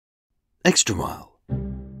Extra Mile.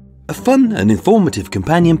 A fun and informative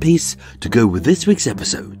companion piece to go with this week's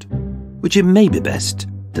episode, which it may be best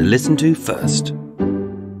to listen to first.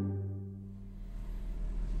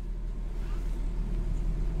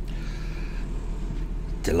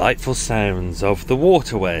 Delightful sounds of the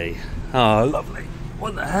waterway. Ah, lovely.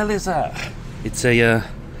 What the hell is that? It's that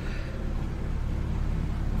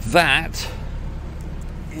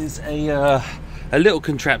is a little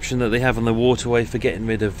contraption that they have on the waterway for getting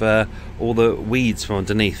rid of all the weeds from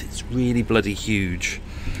underneath. It's really bloody huge,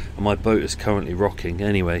 and my boat is currently rocking.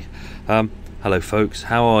 Anyway, hello folks,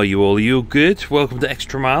 how are you all? Are you all good? Welcome to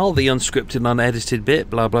Extra Mile, the unscripted, unedited bit,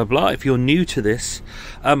 blah blah blah. If you're new to this,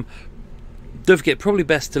 don't forget, probably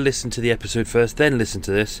best to listen to the episode first, then listen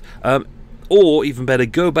to this. Or even better,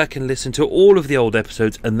 go back and listen to all of the old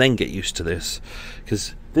episodes and then get used to this,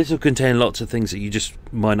 because this will contain lots of things that you just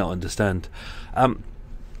might not understand. I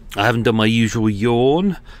haven't done my usual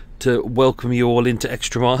yawn to welcome you all into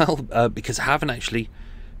Extra Mile because I haven't actually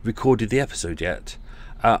recorded the episode yet.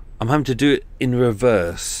 I'm having to do it in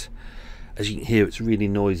reverse. As you can hear, it's really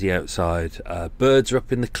noisy outside. Birds are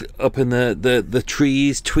up in the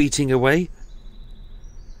trees tweeting away.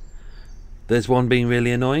 There's one being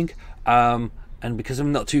really annoying. And because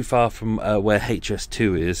I'm not too far from where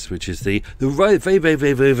HS2 is, which is the very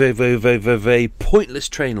pointless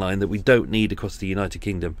train line that we don't need across the United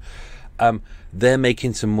Kingdom, they're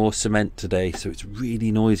making some more cement today, so it's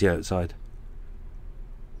really noisy outside.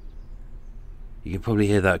 You can probably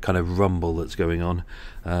hear that kind of rumble that's going on.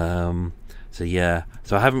 So yeah,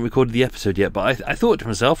 so I haven't recorded the episode yet, but I thought to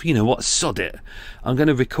myself, you know what, sod it. I'm going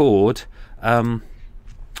to record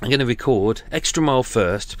Extra Mile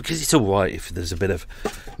first, because it's alright if there's a bit of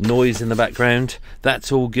noise in the background.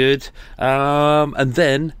 That's all good. And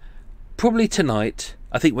then, probably tonight,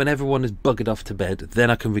 I think when everyone is buggered off to bed, then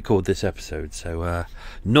I can record this episode. So,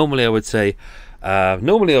 normally I would say,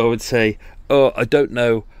 oh, I don't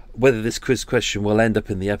know whether this quiz question will end up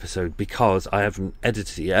in the episode because I haven't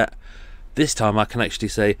edited it yet. This time I can actually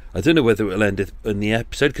say, I don't know whether it will end in the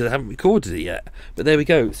episode because I haven't recorded it yet. But there we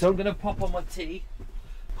go. So I'm going to pop on my tea.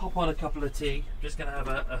 Hop on a couple of tea. I'm just going to have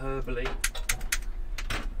a herbally.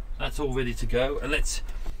 That's all ready to go, and let's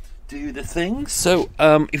do the things. So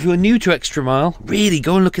if you're new to Extra Mile, really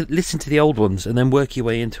go and listen to the old ones and then work your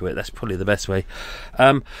way into it. That's probably the best way.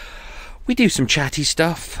 We do some chatty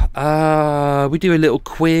stuff. We do a little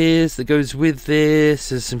quiz that goes with this.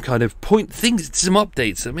 There's some kind of some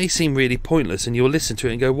updates that may seem really pointless, and you'll listen to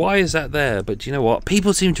it and go, why is that there? But you know what,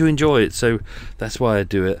 people seem to enjoy it, so that's why I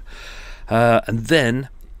do it. And then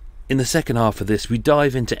in the second half of this, we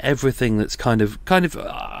dive into everything that's kind of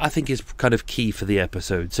I think is kind of key for the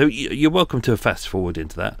episode. So you're welcome to fast forward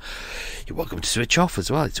into that. You're welcome to switch off as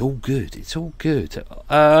well. It's all good. It's all good.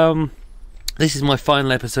 This is my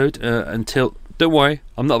final episode until... Don't worry,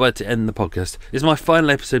 I'm not about to end the podcast. This is my final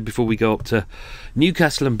episode before we go up to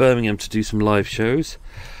Newcastle and Birmingham to do some live shows.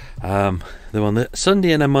 They're on the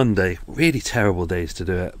Sunday and a Monday. Really terrible days to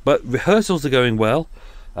do it. But rehearsals are going well.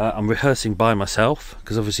 I'm rehearsing by myself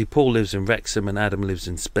because obviously Paul lives in Wrexham and Adam lives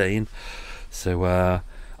in Spain, so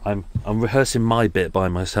I'm rehearsing my bit by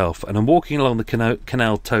myself, and I'm walking along the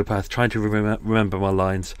canal towpath trying to remember my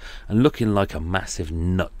lines and looking like a massive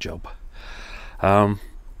nut job.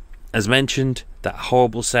 As mentioned, that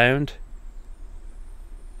horrible sound,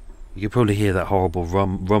 you can probably hear that horrible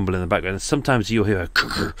rumble in the background, and sometimes you'll hear a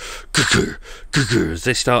as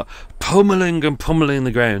they start pummeling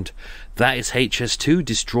the ground. That is HS2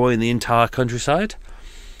 destroying the entire countryside.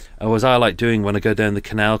 Or as I like doing when I go down the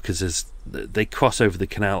canal, because they cross over the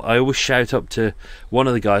canal, I always shout up to one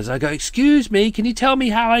of the guys. I go, excuse me, can you tell me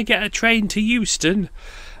how I get a train to Euston?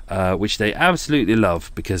 Which they absolutely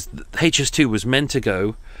love, because HS2 was meant to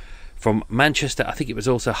go from Manchester, I think it was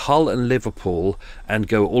also Hull and Liverpool, and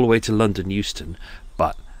go all the way to London Euston,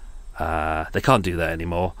 but they can't do that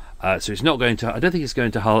anymore. So it's not going to... I don't think it's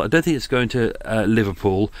going to Hull. I don't think it's going to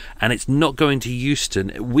Liverpool, and it's not going to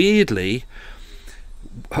Euston. Weirdly,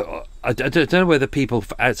 I don't know whether people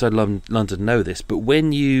outside London know this, but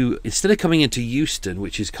when you, instead of coming into Euston,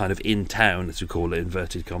 which is kind of in town, as we call it,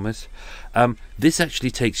 inverted commas, this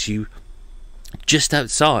actually takes you just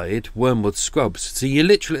outside Wormwood Scrubs. So you're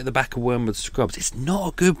literally at the back of Wormwood Scrubs. It's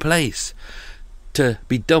not a good place to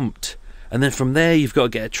be dumped. And then from there, you've got to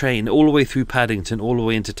get a train all the way through Paddington, all the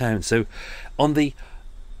way into town. So on the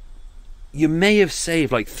you may have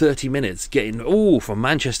saved like 30 minutes getting from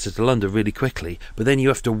Manchester to London really quickly, but then you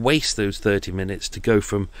have to waste those 30 minutes to go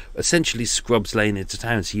from essentially Scrubs Lane into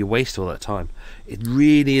town, so you waste all that time. It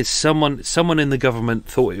really is someone in the government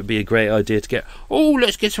thought it would be a great idea to get,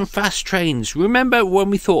 let's get some fast trains. Remember when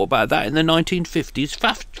we thought about that in the 1950s?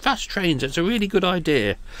 Fast trains, that's a really good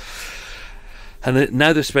idea. And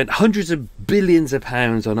now they've spent hundreds of billions of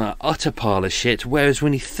pounds on an utter pile of shit, whereas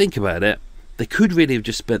when you think about it, they could really have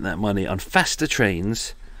just spent that money on faster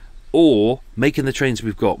trains, or making the trains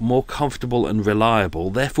we've got more comfortable and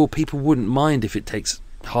reliable. Therefore, people wouldn't mind if it takes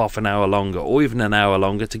half an hour longer or even an hour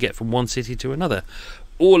longer to get from one city to another.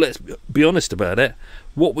 Or let's be honest about it,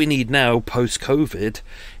 what we need now post-COVID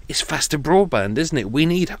is faster broadband, isn't it? We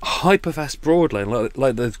need hyper-fast broadband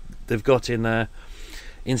like they've got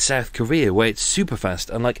in South Korea, where it's super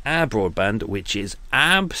fast, unlike our broadband, which is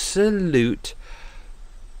absolute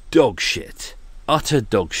dog shit, utter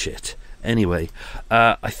dog shit. Anyway,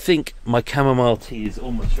 I think my chamomile tea is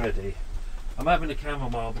almost ready. I'm having a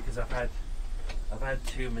chamomile because I've had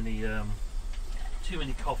too many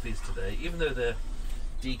coffees today, even though they're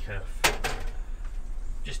decaf.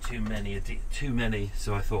 Just too many.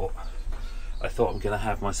 So I thought I'm gonna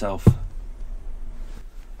have myself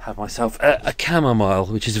a chamomile,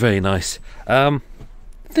 which is very nice.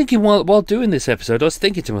 Thinking while doing this episode, I was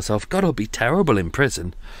thinking to myself, God, it'll be terrible in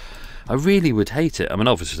prison. I really would hate it. I mean,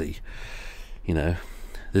 obviously,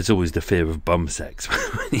 there's always the fear of bum sex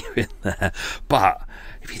when you're in there. But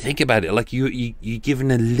if you think about it, like you're given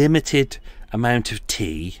a limited amount of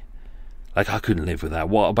tea. Like, I couldn't live with that.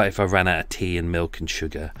 What about if I ran out of tea and milk and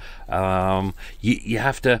sugar? You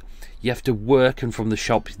have to work, and from the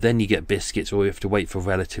shop then you get biscuits, or you have to wait for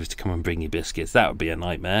relatives to come and bring you biscuits. That would be a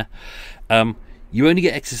nightmare. You only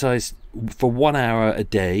get exercise for 1 hour a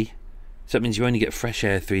day, so that means you only get fresh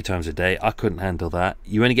air 3 times a day. I couldn't handle that.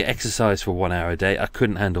 You only get exercise for 1 hour a day. I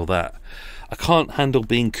couldn't handle that. I can't handle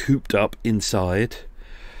being cooped up inside.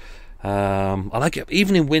 I like it.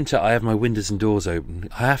 Even in winter, I have my windows and doors open.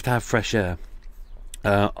 I have to have fresh air.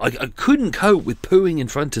 I couldn't cope with pooing in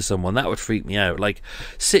front of someone. That would freak me out. Like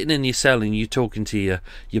sitting in your cell and you talking to your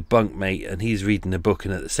bunkmate, and he's reading a book,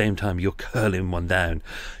 and at the same time you're curling one down.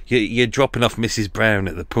 You're dropping off Mrs. Brown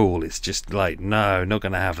at the pool. It's just like, no, not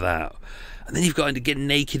going to have that. And then you've got to get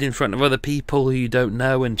naked in front of other people who you don't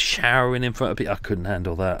know, and showering in front of people. I couldn't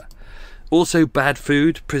handle that. Also, bad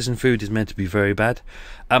food. Prison food is meant to be very bad.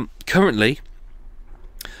 Currently,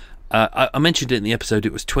 I mentioned it in the episode,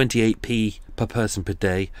 it was 28p per person per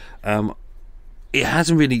day. It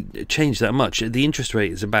hasn't really changed that much. The interest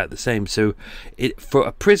rate is about the same. So for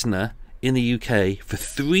a prisoner in the UK, for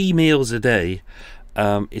 3 meals a day,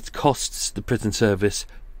 it costs the prison service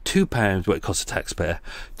 £2, well, it costs a taxpayer,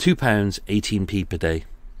 £2, 18p per day.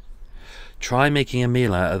 Try making a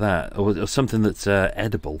meal out of that, or something that's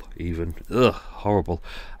edible even. Ugh, horrible.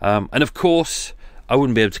 And of course, I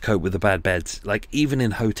wouldn't be able to cope with the bad beds. Like, even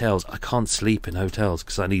in hotels, I can't sleep in hotels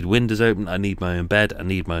because I need windows open, I need my own bed, I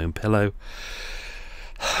need my own pillow.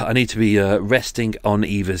 I need to be resting on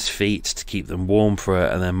Eva's feet to keep them warm for her,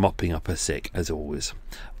 and then mopping up her sick, as always.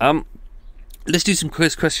 Let's do some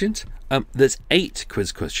quiz questions. There's 8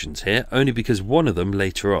 quiz questions here, only because one of them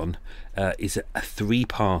later on is a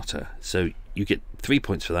 3-parter. So you get 3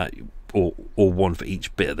 points for that, or 1 for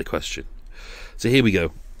each bit of the question. So here we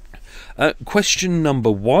go. Question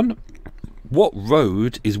number 1. What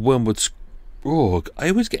road is Wormwood... Oh, I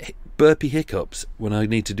always get burpy hiccups when I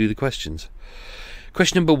need to do the questions.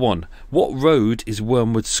 Question number 1. What road is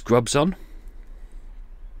Wormwood Scrubs on?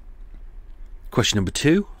 Question number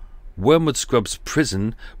 2. Wormwood Scrubs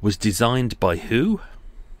prison was designed by who?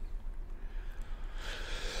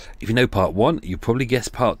 If you know part 1, you probably guess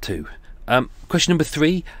part 2. Question number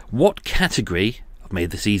 3. What category... I've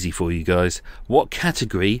made this easy for you guys. What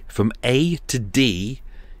category from A to D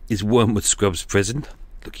is Wormwood Scrubs prison?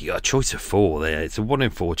 Look, you got a choice of 4 there. It's a 1 in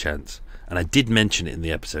 4 chance. And I did mention it in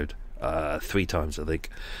the episode. 3 times, I think.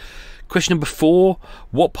 Question number 4.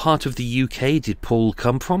 What part of the UK did Paul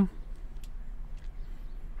come from?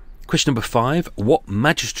 Question number 5. What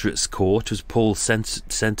magistrate's court was Paul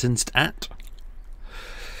sentenced at?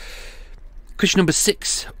 Question number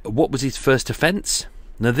 6. What was his first offence?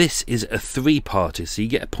 Now this is a 3-parter, so you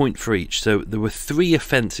get a point for each. So there were 3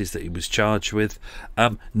 offences that he was charged with,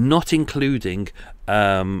 not including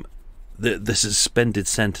the suspended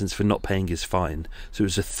sentence for not paying his fine. So it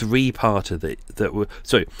was a 3-parter that were...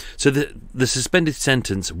 Sorry, so the suspended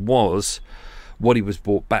sentence was what he was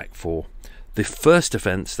brought back for. The first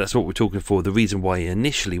offence, that's what we're talking for, the reason why he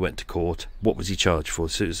initially went to court, what was he charged for?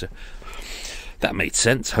 So it was that made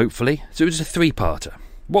sense, hopefully. So it was a 3-parter.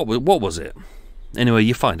 What was it? Anyway,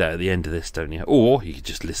 you find out at the end of this, don't you? Or you could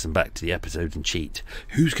just listen back to the episode and cheat.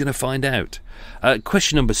 Who's going to find out?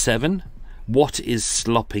 Question number 7. What is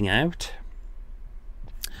slopping out?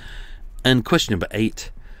 And question number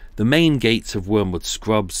 8. The main gates of Wormwood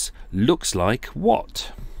Scrubs looks like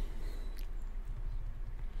what?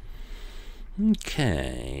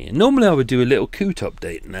 Okay. Normally I would do a little coot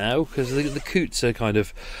update now, because the coots are kind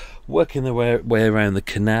of working their way around the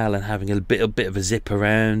canal and having a bit of a zip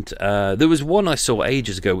around. There was one I saw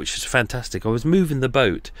ages ago which was fantastic. I was moving the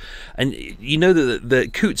boat, and you know that the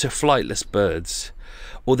coots are flightless birds,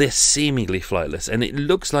 or they're seemingly flightless, and it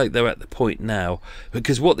looks like they're at the point now,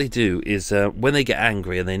 because what they do is when they get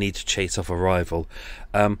angry and they need to chase off a rival,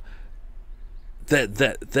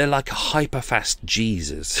 they're like a hyper fast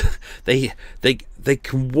Jesus. they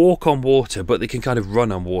can walk on water, but they can kind of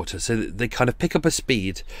run on water. So they kind of pick up a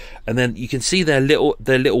speed, and then you can see their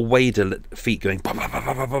little wader feet going, bah, bah, bah,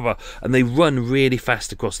 bah, bah, bah, and they run really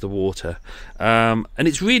fast across the water. And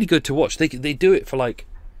it's really good to watch. They do it for like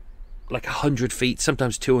 100 feet,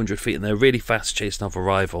 sometimes 200 feet, and they're really fast chasing off a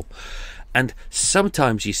rival. And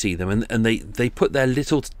sometimes you see them and they put their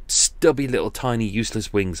little stubby little tiny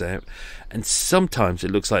useless wings out, and sometimes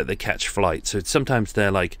it looks like they catch flight. So sometimes they're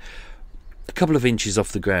like a couple of inches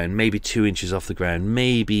off the ground, maybe 2 inches off the ground,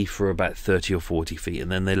 maybe for about 30 or 40 feet, and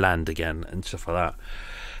then they land again and stuff like that.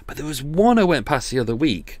 But there was one I went past the other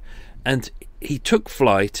week, and he took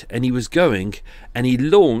flight, and he was going, and he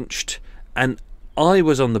launched, and I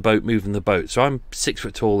was on the boat moving the boat, so I'm 6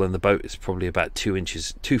 foot tall and the boat is probably about 2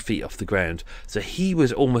 feet off the ground. So he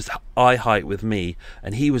was almost eye height with me,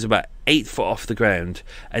 and he was about 8 foot off the ground,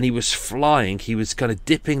 and he was flying. He was kind of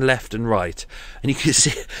dipping left and right, and you could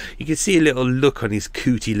see a little look on his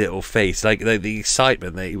cootie little face, like the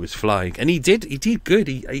excitement that he was flying. And he did good.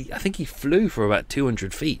 I think he flew for about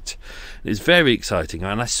 200 feet. It was very exciting,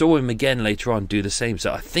 and I saw him again later on do the same.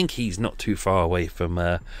 So I think he's not too far away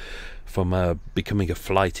from becoming a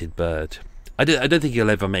flighted bird. I don't think he'll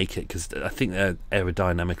ever make it, because I think they're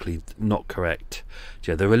aerodynamically not correct.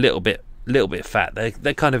 Yeah, they're a little bit fat.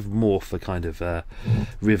 They're kind of more for kind of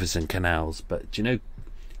rivers and canals. But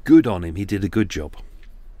good on him. He did a good job.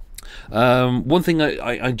 One thing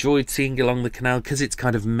I enjoyed seeing along the canal, because it's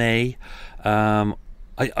kind of May. I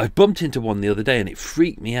bumped into one the other day, and it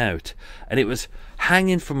freaked me out. And it was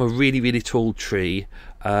hanging from a really, really tall tree.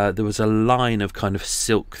 There was a line of kind of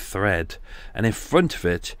silk thread, and in front of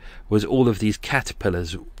it was all of these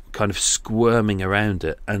caterpillars kind of squirming around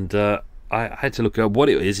it. And I had to look up what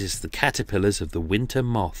it is. It's the caterpillars of the winter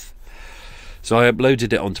moth. So I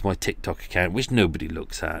uploaded it onto my TikTok account, which nobody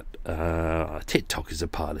looks at. TikTok is a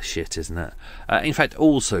pile of shit, isn't it? In fact,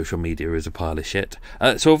 all social media is a pile of shit.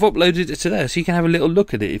 So I've uploaded it to there, so you can have a little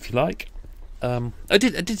look at it if you like. I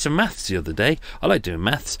did some maths the other day. I like doing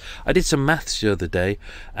maths. I did some maths the other day,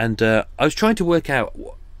 and I was trying to work out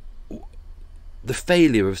the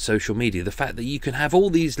failure of social media, the fact that you can have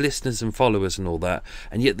all these listeners and followers and all that,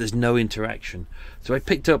 and yet there's no interaction. So I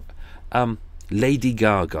picked up Lady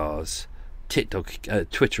Gaga's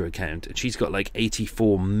Twitter account, and she's got like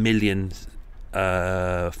 84 million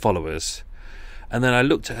followers. And then I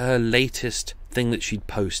looked at her latest thing that she'd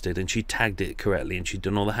posted, and she tagged it correctly, and she'd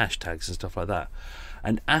done all the hashtags and stuff like that.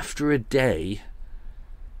 And after a day,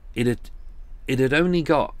 it had only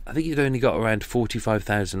got, I think it only got around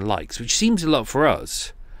 45,000 likes, which seems a lot for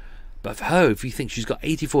us, but for her, if you think she's got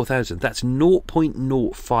 84,000, that's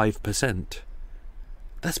 0.05%.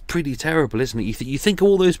 That's pretty terrible, isn't it? You think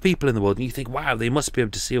all those people in the world, and you think, wow, they must be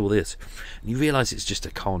able to see all this. And you realise it's just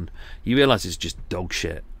a con. You realise it's just dog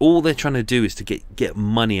shit. All they're trying to do is to get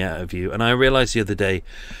money out of you. And I realised the other day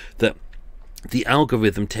that the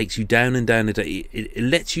algorithm takes you down and down, and it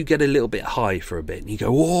lets you get a little bit high for a bit, and you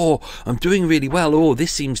go, oh, I'm doing really well, oh,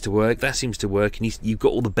 this seems to work, that seems to work, and you've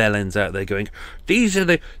got all the bell ends out there going, these are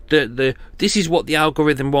this is what the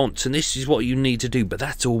algorithm wants, and this is what you need to do. But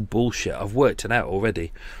that's all bullshit. I've worked it out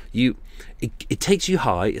already. It takes you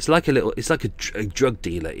high. It's like a drug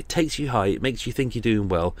dealer. It takes you high, it makes you think you're doing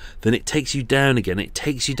well, then it takes you down again. It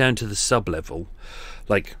takes you down to the sub level,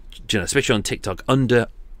 like, especially on TikTok, under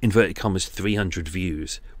inverted commas 300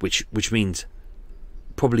 views, which means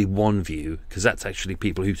probably one view, because that's actually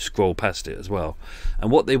people who scroll past it as well. And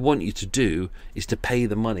what they want you to do is to pay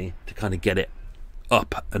the money to kind of get it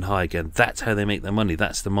up and high again. That's how they make their money.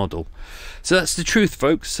 That's the model. So that's the truth,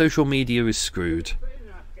 folks. Social media is screwed.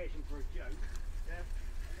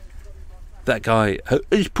 That guy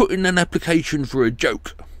is putting an application for a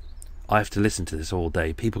joke. I have to listen to this all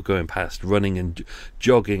day. People going past, running and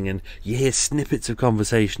jogging, and you hear snippets of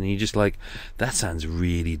conversation, and you're just like, that sounds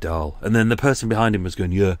really dull. And then the person behind him was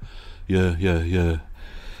going, yeah.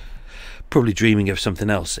 probably dreaming of something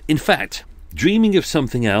else. In fact, dreaming of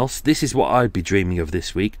something else, this is what I'd be dreaming of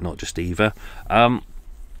this week, not just Eva.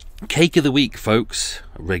 Cake of the week, folks.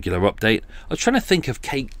 A regular update. I was trying to think of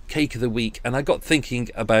cake of the week, and I got thinking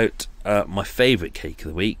about my favourite cake of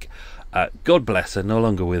the week. God bless her, no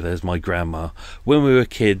longer with us, my grandma. When we were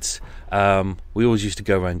kids, we always used to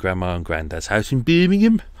go around Grandma and Granddad's house in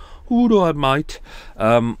Birmingham. Oh, I might.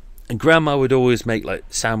 And Grandma would always make like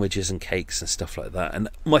sandwiches and cakes and stuff like that. And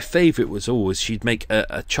my favourite was always she'd make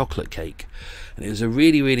a chocolate cake, and it was a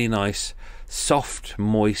really, really nice, soft,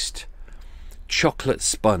 moist chocolate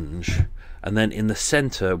sponge, and then in the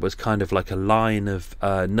centre was kind of like a line of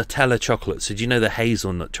Nutella chocolate. So do you know the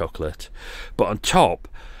hazelnut chocolate? But on top,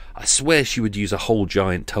 I swear she would use a whole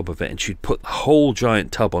giant tub of it, and she'd put the whole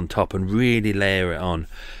giant tub on top and really layer it on.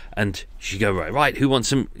 And she'd go, right, who wants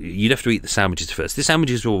some? You'd have to eat the sandwiches first. The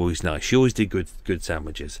sandwiches were always nice. She always did good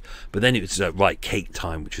sandwiches. But then it was right, cake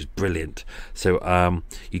time, which was brilliant. So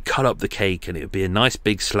you cut up the cake, and it would be a nice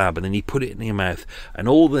big slab, and then you put it in your mouth, and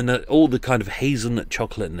all the kind of hazelnut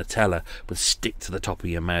chocolate and Nutella would stick to the top of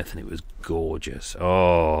your mouth, and it was gorgeous.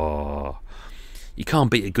 Oh, you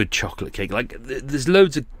can't beat a good chocolate cake. Like, there's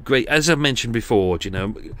loads of great, as I've mentioned before, you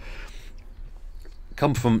know,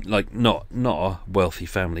 come from like not a wealthy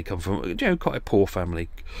family, come from, you know, quite a poor family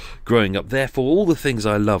growing up. Therefore, all the things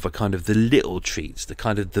I love are kind of the little treats, the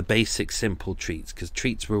kind of the basic simple treats, because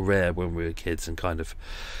treats were rare when we were kids, and kind of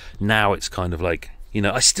now it's kind of like, you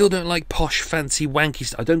know, I still don't like posh, fancy, wanky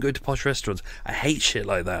stuff. I don't go to posh restaurants. I hate shit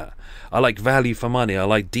like that. I like value for money. I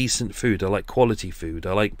like decent food. I like quality food.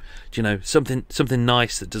 I like, you know, something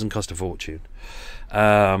nice that doesn't cost a fortune.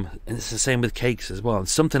 And it's the same with cakes as well. And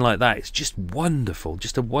something like that, it's just wonderful.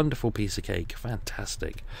 Just a wonderful piece of cake.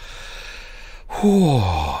 Fantastic.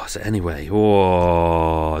 So anyway,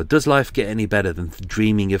 does life get any better than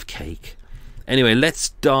dreaming of cake? Anyway, let's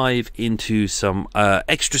dive into some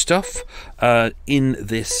extra stuff in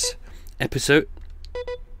this episode.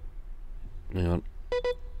 Hang on.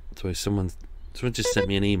 Sorry, someone just sent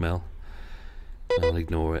me an email. I'll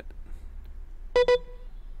ignore it.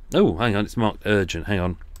 Oh, hang on, it's marked urgent. Hang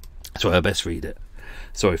on. Sorry, I best read it.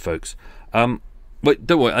 Sorry, folks. But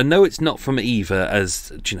don't worry, I know it's not from Eva,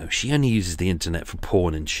 as, you know, she only uses the internet for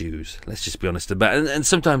porn and shoes. Let's just be honest about it. And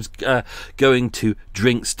sometimes going to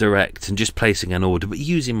Drinks Direct and just placing an order, but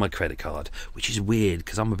using my credit card, which is weird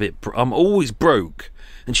because I'm always broke,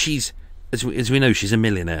 and she's, as we know, she's a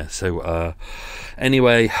millionaire. So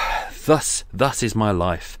anyway, thus is my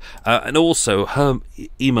life. And also her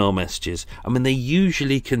email messages, I mean, they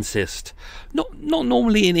usually consist not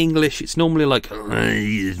normally in English. It's normally like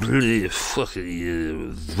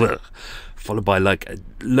followed by like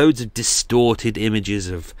loads of distorted images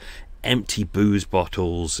of empty booze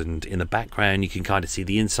bottles, and in the background you can kind of see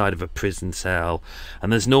the inside of a prison cell,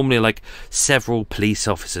 and there's normally like several police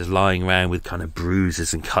officers lying around with kind of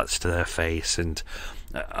bruises and cuts to their face. And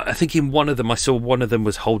I think in one of them I saw one of them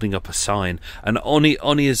was holding up a sign, and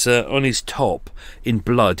on his top in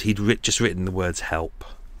blood he'd just written the words "help,"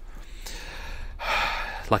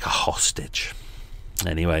 like a hostage.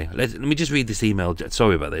 Anyway, let me just read this email.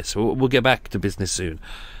 Sorry about this. We'll get back to business soon.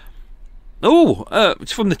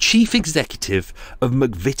 It's from the chief executive of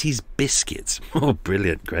McVitie's Biscuits. Oh,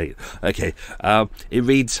 brilliant, great. Okay, it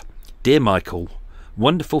reads, "Dear Michael,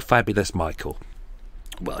 wonderful, fabulous Michael.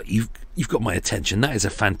 Well, you've got my attention. That is a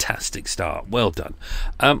fantastic start. Well done."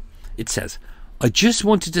 It says, "I just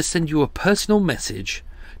wanted to send you a personal message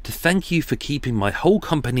to thank you for keeping my whole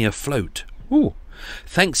company afloat.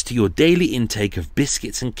 Thanks to your daily intake of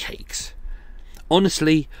biscuits and cakes.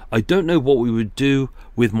 Honestly, I don't know what we would do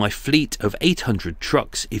with my fleet of 800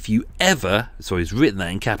 trucks if you ever," sorry, it's written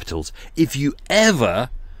that in capitals, "if you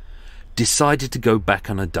ever decided to go back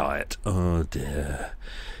on a diet." Oh dear.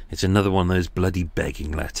 It's another one of those bloody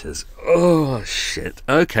begging letters. Oh shit.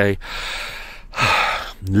 Okay.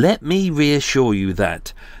 Let me reassure you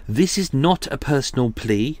that this is not a personal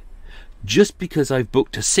plea. Just because I've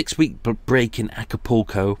booked a 6-week break in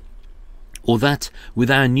Acapulco, or that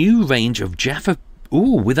with our new range of Jaffa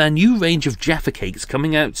cakes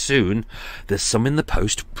coming out soon, there's some in the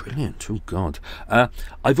post. Brilliant. Oh God.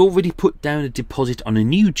 I've already put down a deposit on a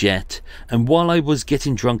new jet, and while I was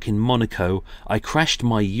getting drunk in Monaco, I crashed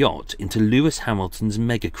my yacht into Lewis Hamilton's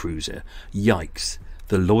mega cruiser. Yikes.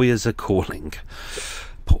 The lawyers are calling.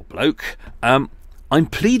 Poor bloke. I'm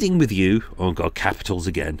pleading with you," oh God, capitals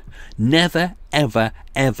again, "never, ever,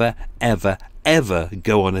 ever, ever, ever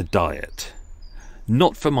go on a diet.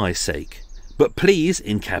 Not for my sake, but please,"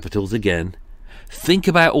 in capitals again, "think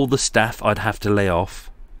about all the staff I'd have to lay off.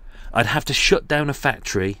 I'd have to shut down a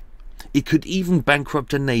factory. It could even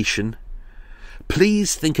bankrupt a nation.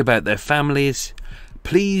 Please think about their families.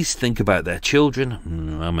 Please think about their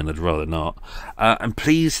children. I mean, I'd rather not. And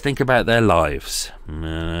please think about their lives.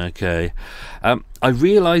 Okay. I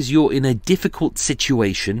realise you're in a difficult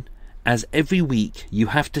situation, as every week you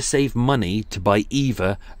have to save money to buy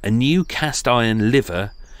Eva a new cast iron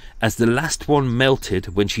liver, as the last one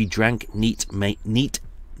melted when she drank neat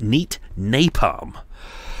napalm.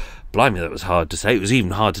 Blimey, that was hard to say. It was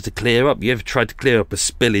even harder to clear up. You ever tried to clear up a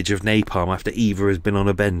spillage of napalm after Eva has been on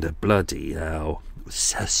a bender? Bloody hell.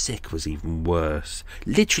 Her sick was even worse.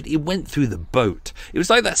 Literally, it went through the boat. It was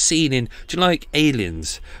like that scene in, do you like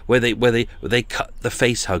Aliens, where they cut the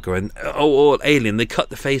face hugger, and Alien, they cut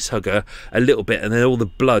the face hugger a little bit, and then all the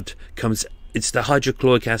blood comes. It's the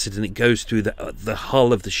hydrochloric acid, and it goes through the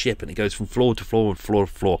hull of the ship, and it goes from floor to floor and floor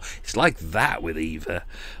to floor. It's like that with Eva,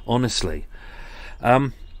 honestly.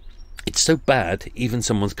 It's so bad, even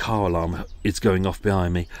someone's car alarm is going off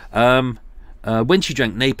behind me. When she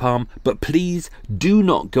drank napalm, but please do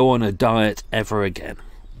not go on a diet ever again.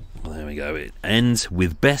 Well, there we go. It ends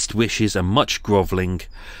with best wishes and much grovelling.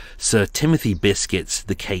 Sir Timothy Biscuits,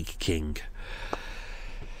 the Cake King.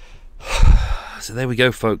 So there we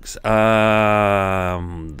go, folks. I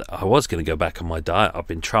was going to go back on my diet. I've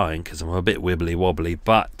been trying because I'm a bit wibbly wobbly,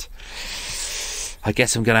 but I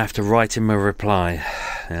guess I'm going to have to write him a reply.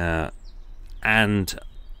 And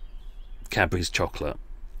Cadbury's chocolate.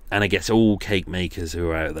 And I guess all cake makers who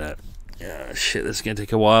are out there. Shit, this is going to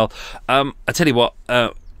take a while. I tell you what,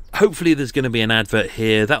 hopefully there's going to be an advert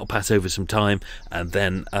here. That'll pass over some time. And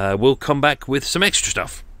then we'll come back with some extra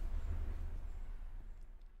stuff.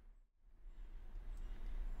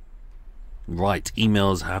 Right,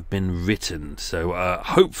 emails have been written, so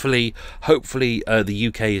hopefully the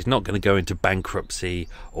UK is not going to go into bankruptcy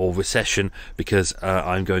or recession because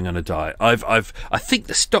I'm going on a diet. I think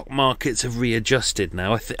the stock markets have readjusted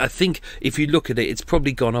now. I think if you look at it, it's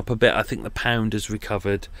probably gone up a bit. I think the pound has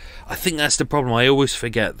recovered. I think that's the problem. I always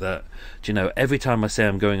forget that. You know, every time I say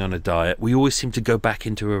I'm going on a diet, we always seem to go back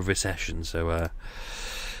into a recession. So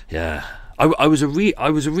yeah. I was a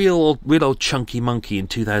real old chunky monkey in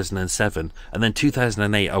 2007, and then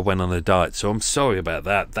 2008 I went on a diet, so I'm sorry about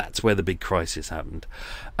that. That's where the big crisis happened.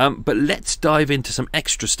 But let's dive into some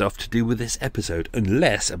extra stuff to do with this episode, and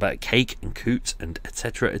less about cake and coots and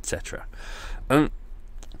etc. etc.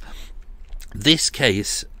 This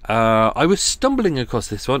case, I was stumbling across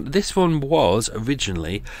this one. This one was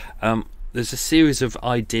originally... there's a series of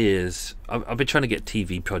ideas. I've been trying to get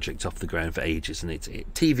TV projects off the ground for ages, and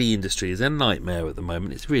TV industry is a nightmare at the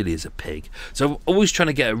moment. It really is a pig. So I'm always trying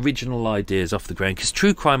to get original ideas off the ground, because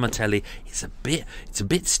true crime on telly is it's a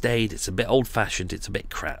bit staid, it's a bit old-fashioned, it's a bit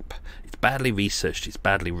crap. It's badly researched, it's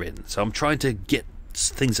badly written. So I'm trying to get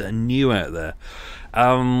things that are new out there.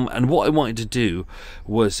 And what I wanted to do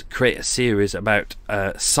was create a series about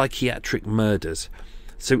psychiatric murders.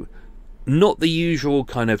 So not the usual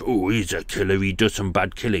kind of, oh, he's a killer, he does some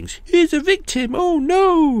bad killings, he's a victim, oh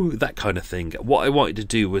no, that kind of thing. What I wanted to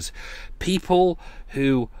do was people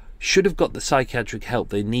who should have got the psychiatric help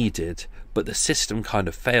they needed, but the system kind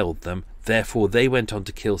of failed them, therefore they went on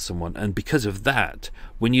to kill someone. And because of that,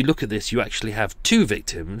 when you look at this, you actually have two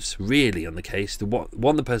victims really on the case. The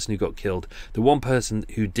person who got killed, the one person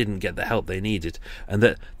who didn't get the help they needed, and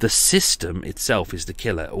that the system itself is the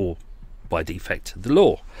killer, or by defect the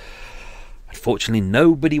law. Unfortunately,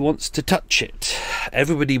 nobody wants to touch it.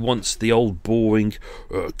 Everybody wants the old boring,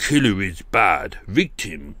 killer is bad,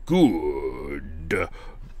 victim good.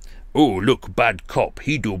 Oh, look, bad cop,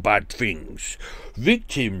 he do bad things.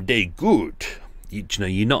 Victim, they good. You know,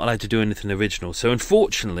 you're not allowed to do anything original. So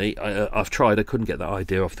unfortunately, I've tried, I couldn't get that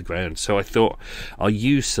idea off the ground. So I thought I'll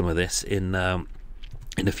use some of this in a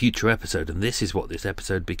future episode, and this is what this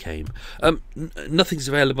episode became. Nothing's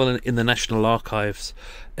available in the National Archives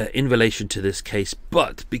in relation to this case,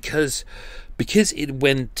 but because it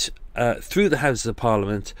went through the Houses of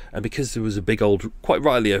Parliament, and because there was quite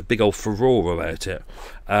rightly a big old furore about it,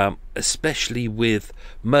 especially with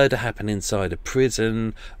murder happening inside a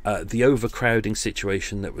prison, the overcrowding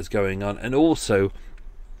situation that was going on, and also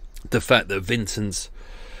the fact that Vincent's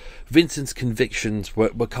convictions were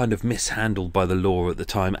kind of mishandled by the law at the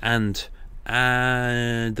time, and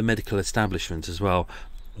the medical establishment as well.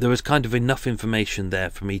 There was kind of enough information there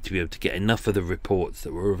for me to be able to get enough of the reports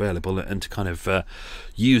that were available and to kind of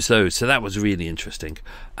use those. So that was really interesting.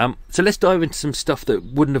 So let's dive into some stuff that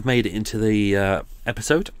wouldn't have made it into the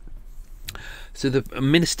episode. So the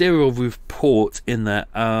ministerial report in that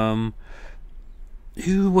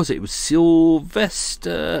who was it? It was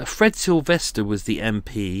Sylvester. Fred Sylvester was the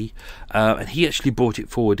MP, and he actually brought it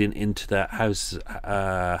forward into that House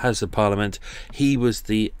of Parliament. He was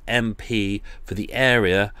the MP for the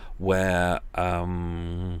area where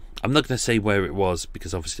I'm not going to say where it was,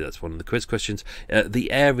 because obviously that's one of the quiz questions.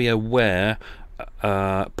 The area where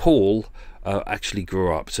Paul actually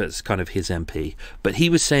grew up, so it's kind of his MP. But he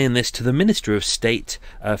was saying this to the Minister of State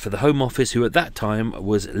for the Home Office, who at that time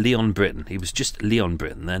was Leon Brittan. He was just Leon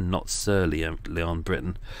Brittan then, not Sir Leon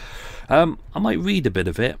Brittan. I might read a bit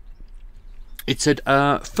of it. It said,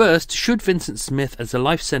 first, should Vincent Smith as a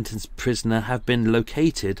life sentence prisoner have been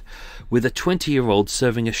located with a 20-year-old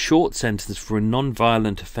serving a short sentence for a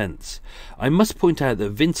non-violent offence? I must point out that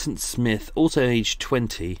Vincent Smith, also aged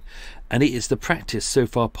 20, and it is the practice so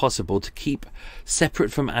far possible to keep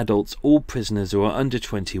separate from adults all prisoners who are under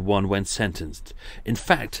 21 when sentenced. In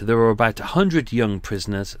fact, there are about 100 young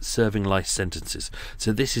prisoners serving life sentences.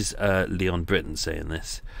 So this is Leon Brittan saying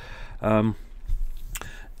this.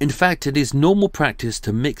 In fact, it is normal practice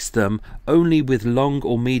to mix them only with long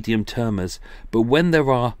or medium termers, but when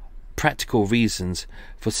there are practical reasons,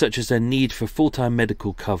 for such as a need for full-time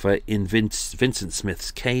medical cover in Vincent Smith's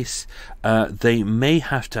case, they may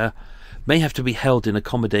have to be held in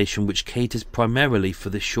accommodation which caters primarily for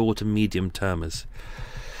the short and medium termers.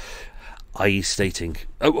 I.e. stating,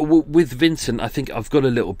 with Vincent, I think I've got a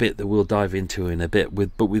little bit that we'll dive into in a bit.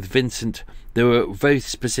 But with Vincent, there were very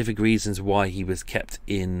specific reasons why he was kept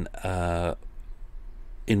in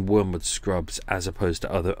Wormwood Scrubs as opposed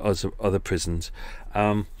to other prisons.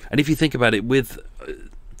 And if you think about it,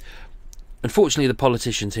 unfortunately, the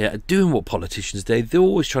politicians here are doing what politicians do. They're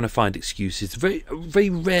always trying to find excuses. Very, very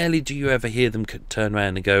rarely do you ever hear them turn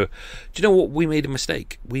around and go, do you know what? We made a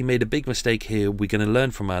mistake. We made a big mistake here. We're going to learn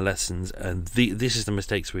from our lessons, and this is the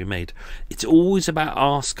mistakes we made. It's always about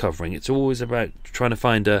arse covering. It's always about trying to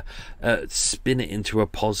find spin it into a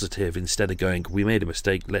positive instead of going, we made a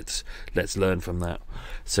mistake. Let's learn from that.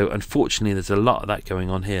 So unfortunately, there's a lot of that going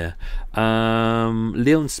on here.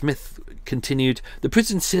 Leon Smith continued, the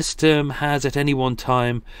prison system has at any one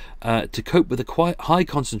time to cope with a quite high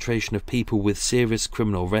concentration of people with serious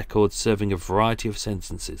criminal records serving a variety of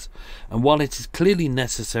sentences, and while it is clearly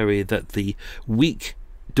necessary that the weak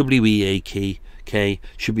WEAK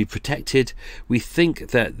should be protected, we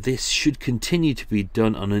think that this should continue to be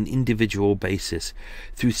done on an individual basis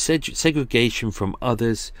through segregation from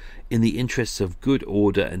others in the interests of good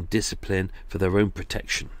order and discipline for their own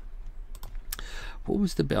protection. What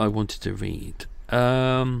was the bit I wanted to read?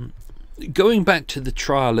 Going back to the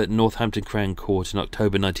trial at Northampton Crown Court in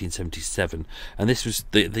October 1977, and this was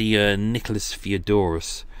the Nicholas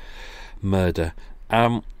Theodorus murder.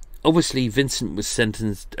 Obviously, Vincent was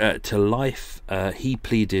sentenced to life. He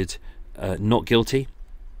pleaded not guilty.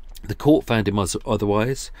 The court found him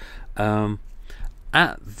otherwise.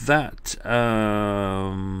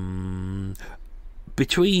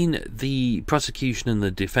 Between the prosecution and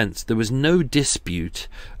the defence, there was no dispute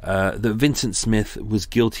that Vincent Smith was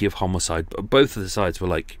guilty of homicide. Both of the sides were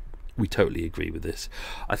like, we totally agree with this.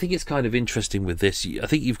 I think it's kind of interesting with this. I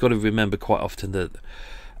think you've got to remember quite often that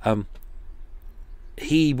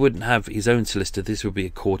he wouldn't have his own solicitor. This would be a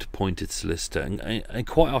court-appointed solicitor. And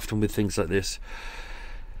quite often with things like this,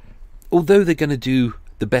 although they're going to do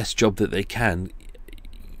the best job that they can,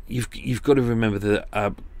 you've got to remember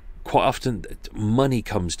that quite often money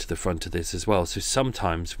comes to the front of this as well. So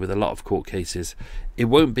sometimes with a lot of court cases, it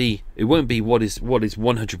won't be what is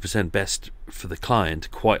 100% best for the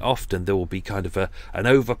client. Quite often there will be kind of an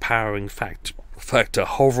overpowering factor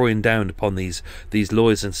hovering down upon these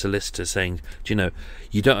lawyers and solicitors, saying, you know,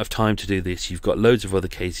 you don't have time to do this, you've got loads of other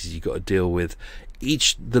cases you've got to deal with.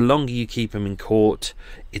 The longer you keep them in court,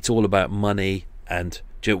 it's all about money and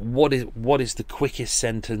what is the quickest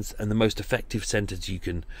sentence and the most effective sentence you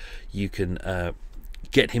can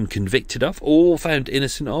get him convicted of or found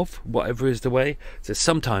innocent of, whatever is the way. So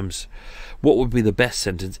sometimes what would be the best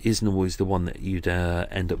sentence isn't always the one that you'd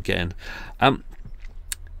end up getting.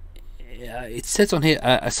 It says on here,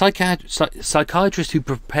 a psychiatrist who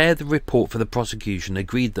prepared the report for the prosecution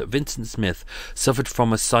agreed that Vincent Smith suffered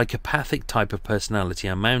from a psychopathic type of personality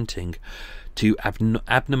amounting to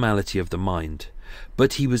abnormality of the mind,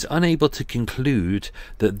 but he was unable to conclude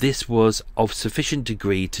that this was of sufficient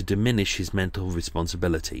degree to diminish his mental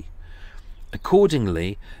responsibility.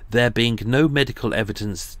 Accordingly, there being no medical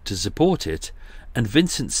evidence to support it, and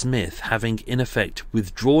Vincent Smith having in effect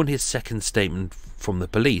withdrawn his second statement from the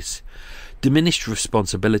police, diminished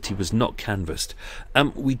responsibility was not canvassed.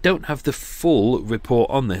 We don't have the full report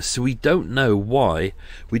on this, so we don't know why.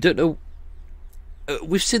 We don't know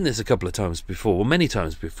we've seen this a couple of times before, or many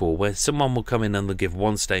times before, where someone will come in and they'll give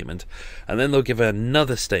one statement, and then they'll give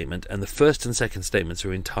another statement, and the first and second statements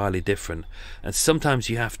are entirely different. And sometimes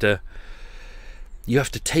you have to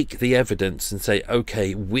take the evidence and say,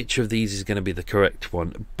 okay, which of these is going to be the correct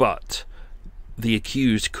one? But the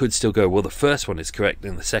accused could still go, well, the first one is correct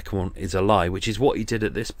and the second one is a lie, which is what he did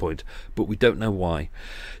at this point, but we don't know why.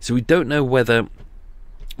 So we don't know whether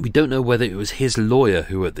it was his lawyer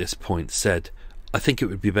who at this point said, I think it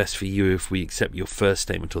would be best for you if we accept your first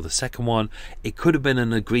statement, or the second one. It could have been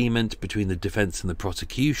an agreement between the defence and the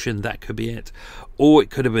prosecution, that could be it. Or it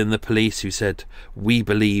could have been the police who said, we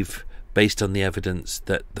believe, based on the evidence,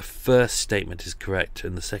 that the first statement is correct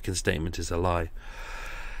and the second statement is a lie.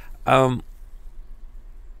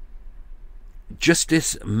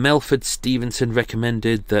 Justice Melford Stevenson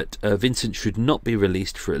recommended that Vincent should not be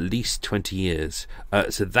released for at least 20 years.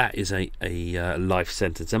 So that is a life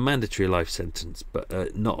sentence, a mandatory life sentence,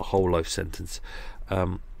 but not a whole life sentence.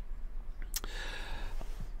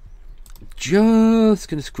 Just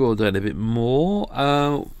going to scroll down a bit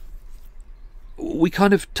more. We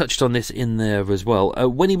kind of touched on this in there as well.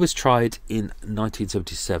 When he was tried in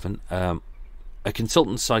 1977, a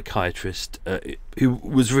consultant psychiatrist who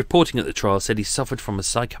was reporting at the trial said he suffered from a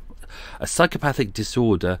psychopathic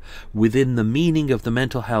disorder within the meaning of the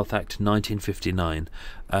Mental Health Act 1959.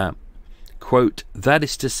 Quote, that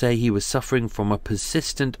is to say, he was suffering from a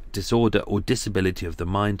persistent disorder or disability of the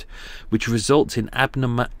mind which results in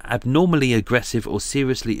abnormally aggressive or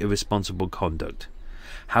seriously irresponsible conduct.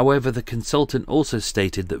 However, the consultant also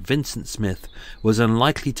stated that Vincent Smith was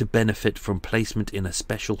unlikely to benefit from placement in a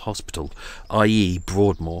special hospital, i.e.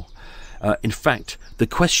 Broadmoor. In fact, the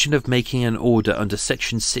question of making an order under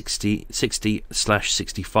Section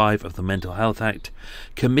 60/65 of the Mental Health Act,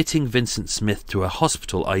 committing Vincent Smith to a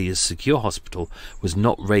hospital, i.e. a secure hospital, was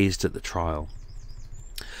not raised at the trial.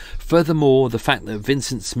 Furthermore, the fact that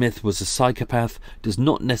Vincent Smith was a psychopath does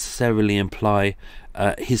not necessarily imply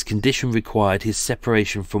his condition required his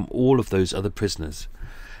separation from all of those other prisoners.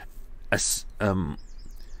 A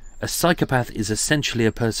psychopath is essentially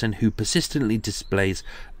a person who persistently displays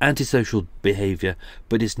antisocial behaviour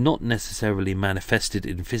but is not necessarily manifested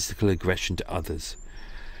in physical aggression to others.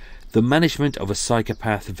 The management of a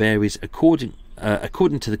psychopath varies according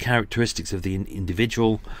to the characteristics of the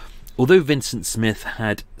individual. Although Vincent Smith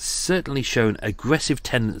had certainly shown aggressive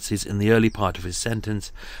tendencies in the early part of his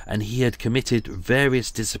sentence, and he had committed various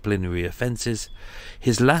disciplinary offences,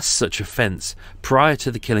 his last such offence, prior to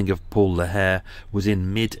the killing of Paul Lahair, was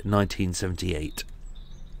in mid-1978.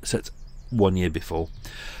 So it's 1 year before.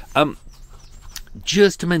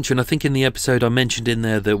 Just to mention, I think in the episode I mentioned in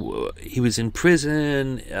there that he was in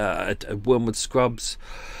prison at Wormwood Scrubs.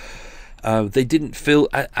 They didn't feel,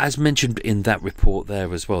 as mentioned in that report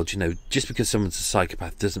there as well, just because someone's a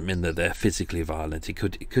psychopath doesn't mean that they're physically violent. It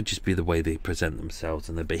could just be the way they present themselves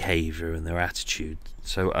and their behaviour and their attitude.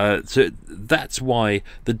 So that's why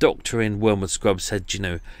the doctor in Wormwood Scrubs said,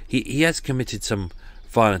 he has committed some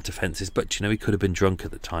violent offences, but he could have been drunk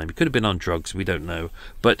at the time. He could have been on drugs, we don't know.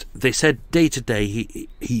 But they said day to day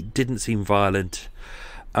he didn't seem violent.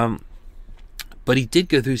 But he did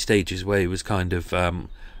go through stages where he was kind of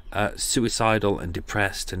suicidal and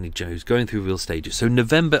depressed, and he was going through real stages. So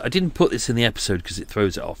November, I didn't put this in the episode because it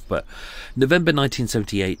throws it off, but November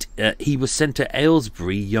 1978, he was sent to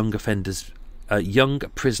Aylesbury Young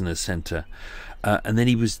Prisoners Centre, and then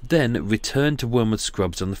he was then returned to Wormwood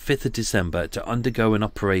Scrubs on the 5th of December to undergo an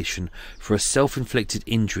operation for a self-inflicted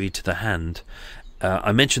injury to the hand.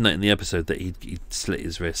 I mentioned that in the episode that he'd slit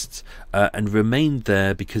his wrists, and remained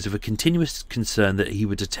there because of a continuous concern that he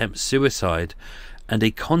would attempt suicide and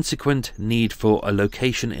a consequent need for a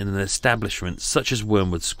location in an establishment such as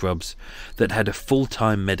Wormwood Scrubs that had a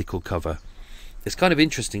full-time medical cover. It's kind of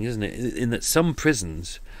interesting, isn't it, in that some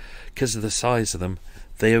prisons, because of the size of them,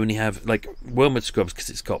 they only have, like Wormwood Scrubs, because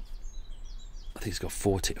it's got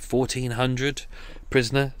 1,400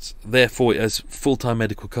 prisoners, therefore it has full-time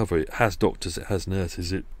medical cover, it has doctors, it has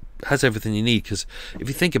nurses, it has everything you need, because if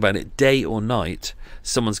you think about it, day or night,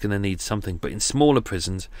 someone's going to need something, but in smaller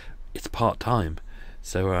prisons, it's part-time.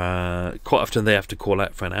 So quite often they have to call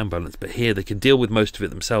out for an ambulance, but here they can deal with most of it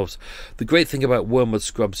themselves. The great thing about Wormwood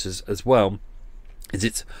Scrubs as well is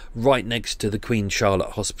it's right next to the Queen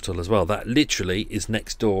Charlotte Hospital as well. That literally is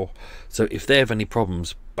next door. So if they have any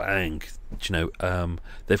problems, bang,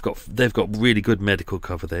 they've got really good medical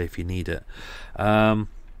cover there if you need it.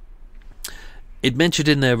 It mentioned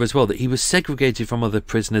in there as well that he was segregated from other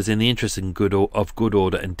prisoners in the interest of good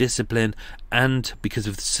order and discipline, and because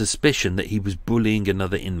of the suspicion that he was bullying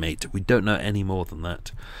another inmate. We don't know any more than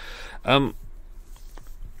that.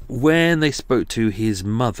 when they spoke to his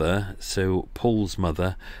mother, so Paul's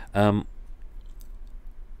mother,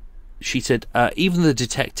 she said, even the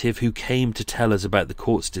detective who came to tell us about the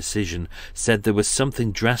court's decision said there was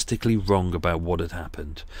something drastically wrong about what had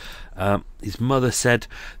happened. His mother said,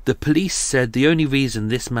 the police said the only reason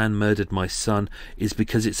this man murdered my son is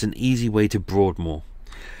because it's an easy way to Broadmoor.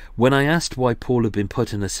 When I asked why Paul had been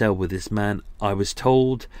put in a cell with this man, I was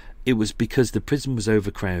told it was because the prison was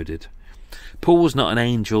overcrowded. Paul was not an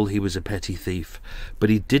angel, he was a petty thief, but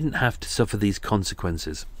he didn't have to suffer these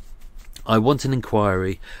consequences. I want an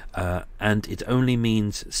inquiry, and it only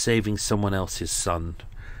means saving someone else's son.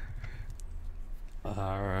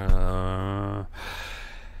 I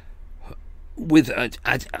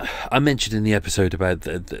mentioned in the episode about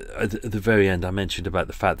at the very end, I mentioned about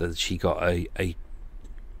the fact that she got a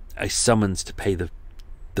summons to pay the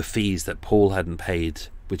fees that Paul hadn't paid,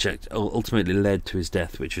 which ultimately led to his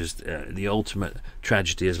death, which was the ultimate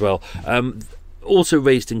tragedy as well. Also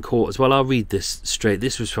raised in court as well. I'll read this straight.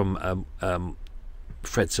 This was from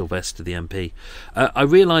Fred Sylvester, the MP. I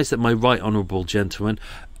realise that my right honourable gentleman,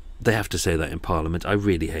 they have to say that in Parliament. I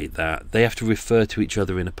really hate that. They have to refer to each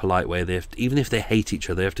other in a polite way. They have to, even if they hate each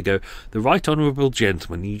other, they have to go, the right honourable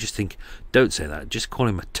gentleman. You just think, don't say that. Just call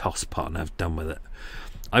him a toss pot and have done with it.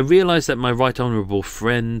 I realise that my right honourable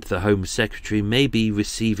friend, the Home Secretary, may be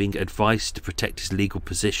receiving advice to protect his legal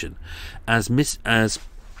position. As Mr.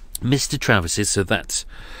 Travis's, so that's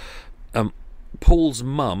Paul's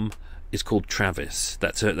mum is called Travis.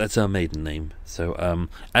 That's her maiden name. So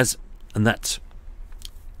that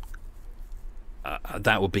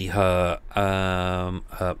would be her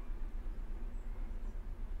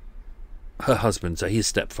husband, so his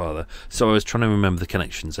stepfather. So I was trying to remember the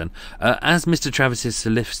connections then. As Mr. Travis's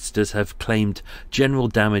solicitors have claimed general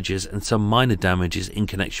damages and some minor damages in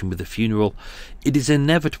connection with the funeral, it is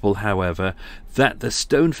inevitable, however, that the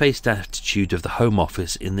stone-faced attitude of the Home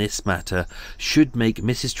Office in this matter should make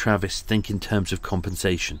Mrs. Travis think in terms of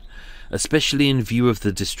compensation, especially in view of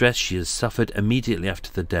the distress she has suffered immediately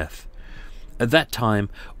after the death. At that time,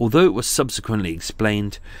 although it was subsequently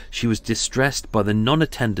explained, she was distressed by the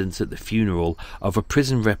non-attendance at the funeral of a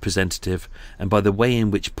prison representative and by the way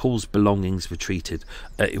in which Paul's belongings were treated.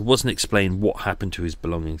 It wasn't explained what happened to his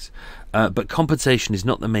belongings. But compensation is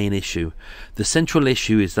not the main issue. The central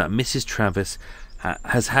issue is that Mrs. Travis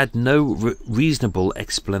has had no reasonable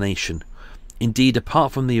explanation. Indeed,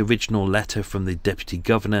 apart from the original letter from the Deputy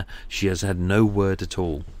Governor, she has had no word at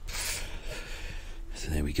all. So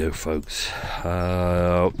there we go, folks.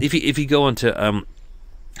 If you go onto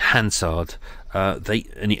Hansard,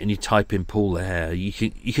 and you type in Paul the Hare, you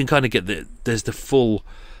can kind of get there's the full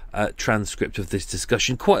transcript of this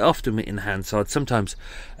discussion. Quite often in Hansard, sometimes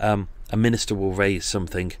a minister will raise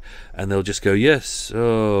something, and they'll just go, "Yes,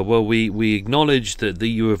 well, we acknowledge that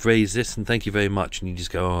you have raised this, and thank you very much." And you just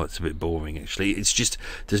go, "Oh, it's a bit boring." Actually, it's just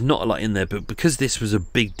there's not a lot in there, but because this was a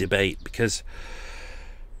big debate, because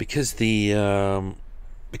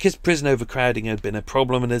prison overcrowding had been a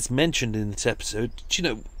problem, and as mentioned in this episode,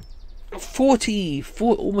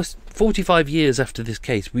 almost 45 years after this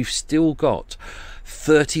case, we've still got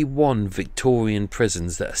 31 Victorian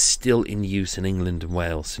prisons that are still in use in England and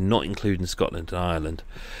Wales, not including Scotland and Ireland.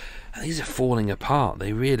 And these are falling apart,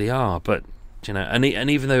 they really are. But and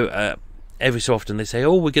even though every so often they say,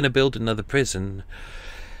 "Oh, we're going to build another prison,"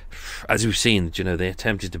 as we've seen, they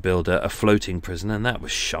attempted to build a floating prison, and that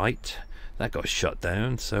was shite. That got shut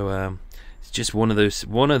down. So it's just one of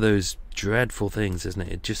those dreadful things, isn't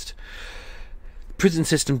it? It just prison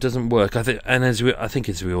system doesn't work. I think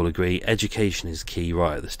as we all agree, education is key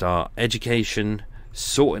right at the start. Education,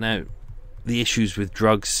 sorting out the issues with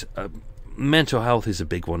drugs, mental health is a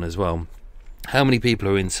big one as well. How many people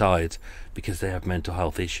are inside because they have mental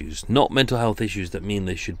health issues? Not mental health issues that mean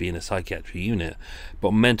they should be in a psychiatric unit,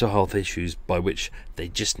 but mental health issues by which they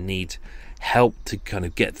just need help to kind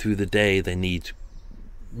of get through the day. They need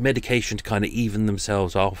medication to kind of even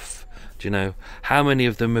themselves off. How many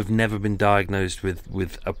of them have never been diagnosed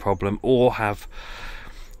with a problem or have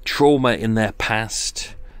trauma in their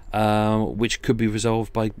past, which could be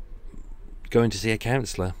resolved by going to see a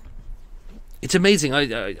counsellor? It's amazing.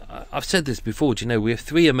 I've said this before. We have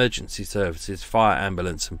 3 emergency services: fire,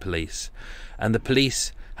 ambulance and police, and the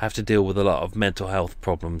police have to deal with a lot of mental health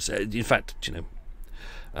problems. In fact,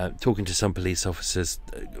 talking to some police officers,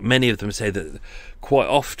 many of them say that quite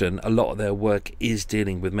often a lot of their work is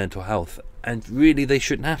dealing with mental health, and really they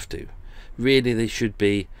shouldn't have to. Really they should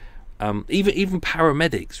be even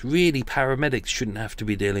paramedics. Really, paramedics shouldn't have to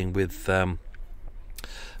be dealing with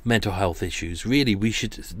mental health issues. Really,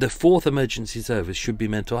 the 4th emergency service should be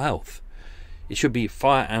mental health. It should be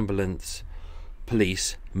fire, ambulance,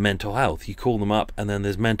 police mental health. You call them up, and then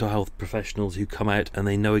there's mental health professionals who come out and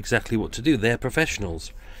they know exactly what to do. They're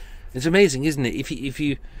professionals. It's amazing, isn't it? If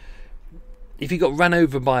you got run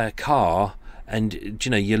over by a car and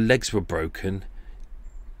your legs were broken,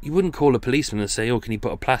 you wouldn't call a policeman and say, "Oh, can you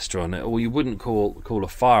put a plaster on it?" Or you wouldn't call a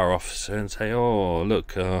fire officer and say, "Oh,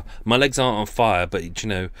 look, my legs aren't on fire, but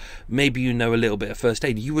maybe a little bit of first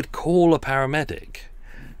aid." You would call a paramedic.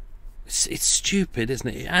 It's stupid, isn't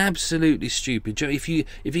it? Absolutely stupid. If you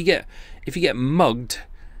get mugged,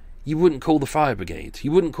 you wouldn't call the fire brigade.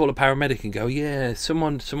 You wouldn't call a paramedic and go, "Yeah,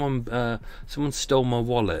 someone stole my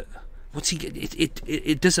wallet."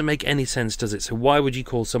 It doesn't make any sense, does it? So why would you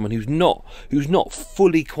call someone who's not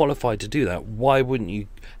fully qualified to do that? Why wouldn't you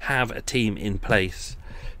have a team in place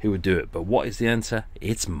who would do it? But what is the answer?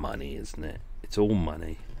 It's money, isn't it? It's all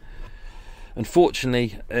money.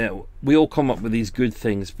 Unfortunately, we all come up with these good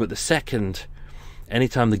things, but the second,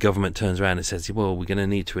 anytime the government turns around and says, "Well, we're going to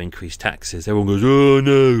need to increase taxes," everyone goes, "Oh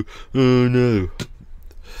no, oh no."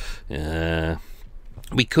 Yeah,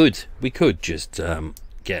 we could just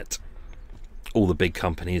get all the big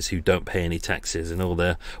companies who don't pay any taxes, and all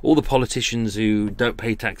the politicians who don't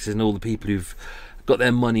pay taxes, and all the people who've got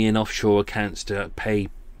their money in offshore accounts to pay,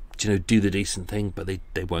 do the decent thing, but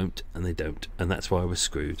they won't, and they don't, and that's why we're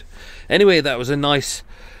screwed. Anyway, that was a nice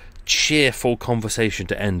cheerful conversation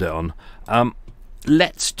to end it on.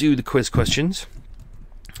 Let's do the quiz questions.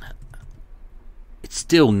 It's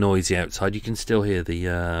still noisy outside. You can still hear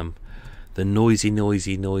the noisy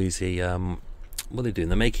what are they doing?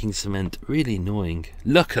 They're making cement. Really annoying.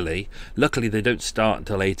 Luckily they don't start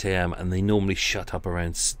until 8 a.m. and they normally shut up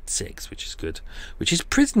around 6, which is good. Which is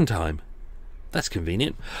prison time. That's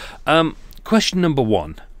convenient. Question number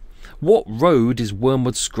 1. What road is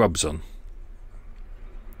Wormwood Scrubs on?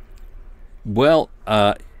 Well,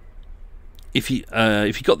 if you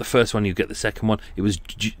got the first one, you get the second one. It was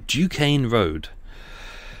Duquesne Road.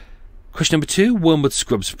 Question number 2. Wormwood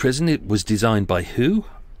Scrubs Prison. It was designed by who?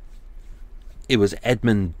 It was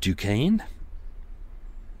Edmund Duquesne.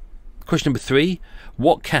 Question number 3.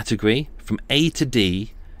 What category from A to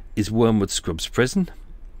D is Wormwood Scrubs Prison?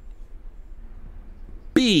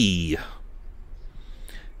 B.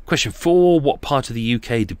 Question 4. What part of the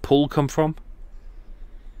UK did Paul come from?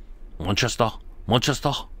 Manchester.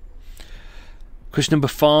 Question number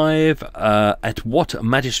 5. At what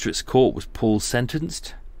magistrate's court was Paul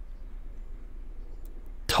sentenced?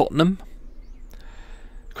 Tottenham.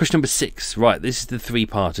 Question number 6. Right, this is the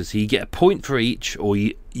 3-parter. So you get a point for each, or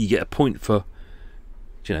you get a point for,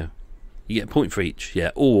 you get a point for each.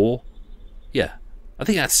 Yeah, or, yeah. I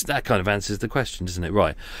think that kind of answers the question, doesn't it?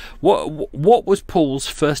 Right. What was Paul's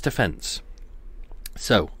first offence?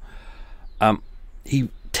 So, he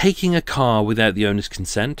taking a car without the owner's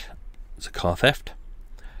consent. It's a car theft.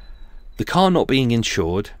 The car not being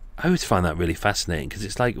insured. I always find that really fascinating, because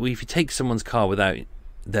it's like, well, if you take someone's car without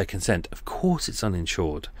their consent, of course it's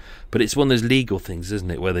uninsured, but it's one of those legal things,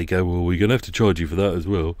 isn't it, where they go, "Well, we're going to have to charge you for that as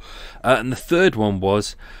well." And the third one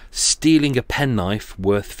was stealing a penknife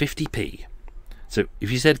worth 50p. So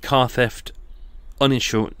if you said car theft,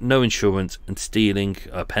 uninsured, no insurance, and stealing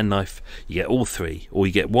a penknife, you get all 3, or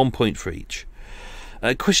you get 1 point for each.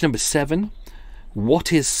 Question number 7.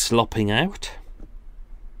 What is slopping out?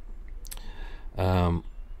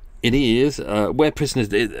 It is where prisoners.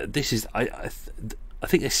 This is I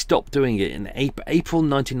think they stopped doing it in April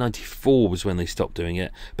 1994 was when they stopped doing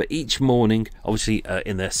it. But each morning, obviously,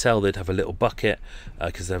 in their cell they'd have a little bucket,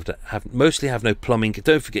 because they mostly have no plumbing.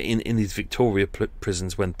 Don't forget, in these Victoria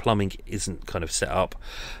prisons, when plumbing isn't kind of set up,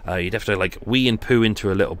 you'd have to like wee and poo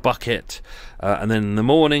into a little bucket, and then in the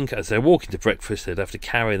morning, as they're walking to breakfast, they'd have to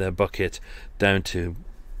carry their bucket down to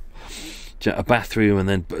a bathroom and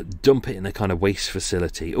then dump it in a kind of waste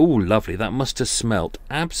facility. Oh, lovely. That must have smelt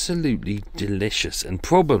absolutely delicious, and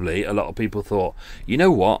probably a lot of people thought, you know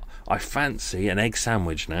what, I fancy an egg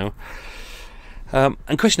sandwich now.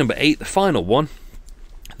 And question number 8, the final one.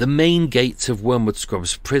 The main gates of Wormwood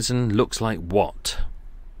Scrubs Prison looks like what?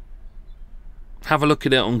 Have a look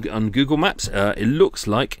at it on Google Maps. It looks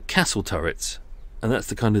like castle turrets, and that's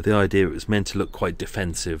the kind of the idea. It was meant to look quite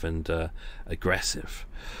defensive and aggressive.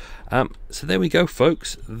 So there we go,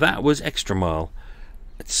 folks. That was Extra Mile.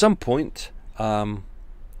 At some point, when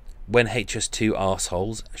HS2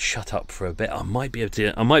 arseholes shut up for a bit, I might be able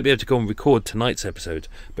to go and record tonight's episode,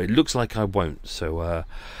 but it looks like I won't. So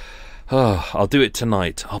I'll do it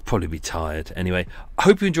tonight. I'll probably be tired anyway. I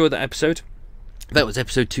hope you enjoyed that episode. That was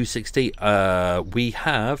episode 260. I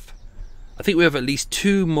think we have at least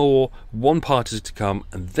 2 more one-parters to come,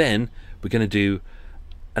 and then we're going to do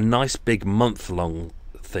a nice big month-long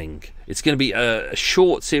thing. It's going to be a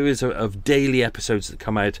short series of daily episodes that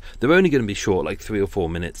come out. They're only going to be short, like 3 or 4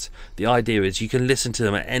 minutes. The idea is you can listen to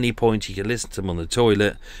them at any point. You can listen to them on the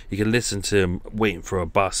toilet. You can listen to them waiting for a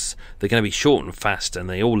bus. They're going to be short and fast, and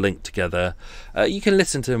they all link together. You can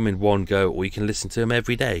listen to them in one go, or you can listen to them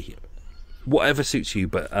every day. Whatever suits you,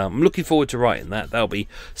 but I'm looking forward to writing that. That'll be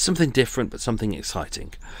something different, but something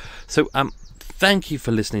exciting. So, thank you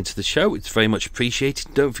for listening to the show. It's very much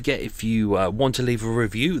appreciated. Don't forget, if you want to leave a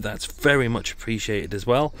review, that's very much appreciated as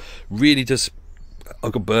well. Really does.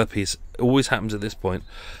 I've got burpees. It always happens at this point.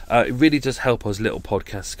 It really does help us little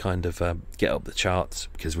podcasts kind of get up the charts,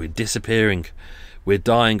 because we're disappearing. We're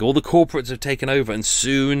dying. All the corporates have taken over, and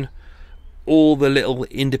soon all the little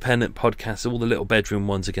independent podcasts, all the little bedroom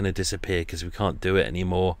ones, are going to disappear because we can't do it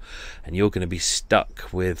anymore, and you're going to be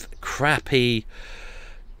stuck with crappy,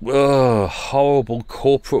 horrible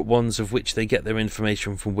corporate ones, of which they get their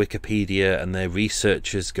information from Wikipedia, and their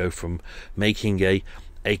researchers go from making a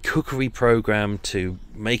cookery program to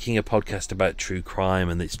making a podcast about true crime,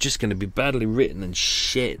 and it's just going to be badly written and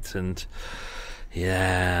shit. And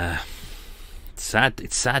yeah,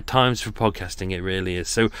 it's sad times for podcasting. It really is.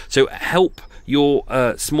 So help your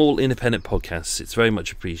small independent podcasts. It's very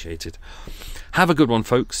much appreciated. Have a good one,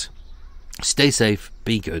 folks. Stay safe,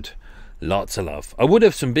 be good, lots of love. I would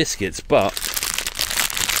have some biscuits, but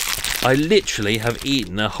I literally have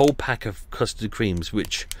eaten a whole pack of custard creams,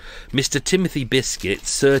 which Mr. Timothy Biscuits,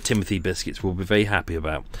 Sir Timothy Biscuits, will be very happy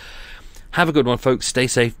about. Have a good one, folks. Stay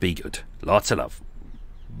safe, be good, lots of love.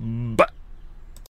 Bye.